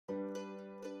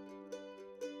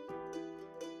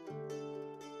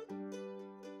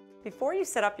Before you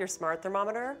set up your smart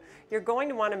thermometer, you're going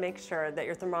to want to make sure that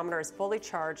your thermometer is fully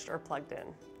charged or plugged in.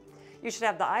 You should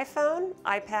have the iPhone,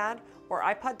 iPad, or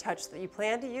iPod Touch that you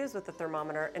plan to use with the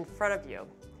thermometer in front of you,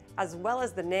 as well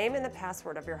as the name and the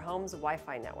password of your home's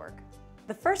Wi-Fi network.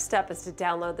 The first step is to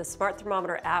download the Smart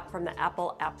Thermometer app from the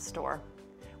Apple App Store.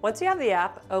 Once you have the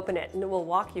app, open it and it will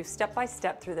walk you step by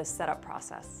step through this setup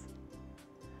process.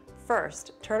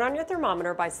 First, turn on your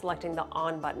thermometer by selecting the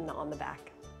On button on the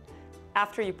back.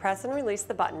 After you press and release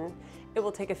the button, it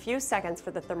will take a few seconds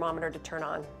for the thermometer to turn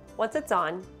on. Once it's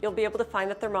on, you'll be able to find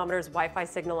the thermometer's Wi-Fi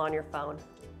signal on your phone.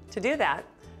 To do that,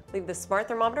 leave the Smart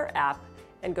Thermometer app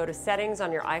and go to Settings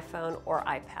on your iPhone or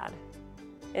iPad.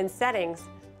 In Settings,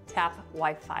 tap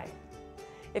Wi-Fi.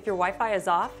 If your Wi-Fi is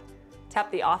off,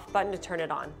 tap the Off button to turn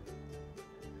it on.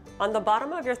 On the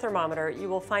bottom of your thermometer, you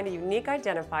will find a unique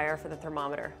identifier for the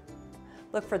thermometer.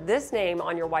 Look for this name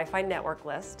on your Wi-Fi network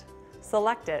list,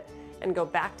 select it, and go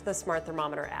back to the Smart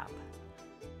Thermometer app.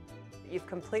 You've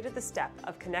completed the step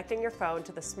of connecting your phone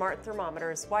to the Smart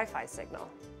Thermometer's Wi-Fi signal.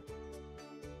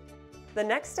 The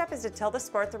next step is to tell the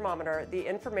Smart Thermometer the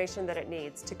information that it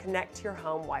needs to connect to your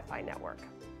home Wi-Fi network.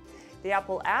 The app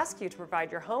will ask you to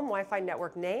provide your home Wi-Fi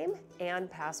network name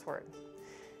and password.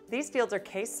 These fields are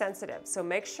case sensitive, so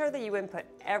make sure that you input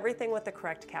everything with the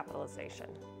correct capitalization.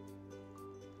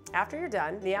 After you're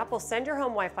done, the app will send your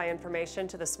home Wi-Fi information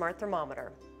to the Smart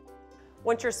Thermometer.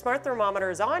 Once your smart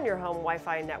thermometer is on your home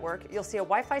Wi-Fi network, you'll see a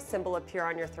Wi-Fi symbol appear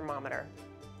on your thermometer.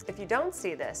 If you don't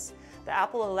see this, the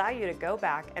app will allow you to go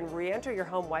back and re-enter your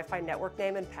home Wi-Fi network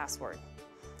name and password.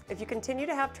 If you continue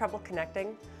to have trouble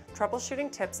connecting,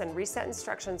 troubleshooting tips and reset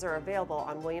instructions are available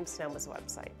on Williams-Sonoma's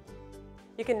website.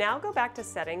 You can now go back to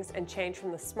Settings and change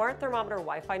from the Smart Thermometer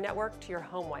Wi-Fi network to your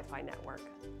home Wi-Fi network.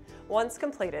 Once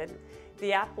completed,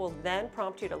 the app will then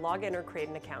prompt you to log in or create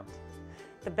an account.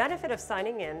 The benefit of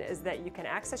signing in is that you can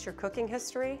access your cooking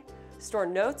history, store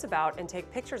notes about and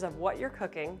take pictures of what you're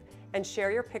cooking, and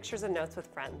share your pictures and notes with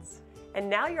friends. And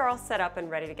now you're all set up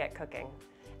and ready to get cooking.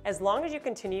 As long as you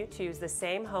continue to use the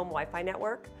same home Wi-Fi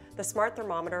network, the Smart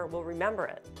Thermometer will remember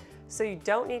it, so you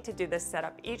don't need to do this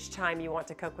setup each time you want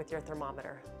to cook with your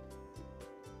thermometer.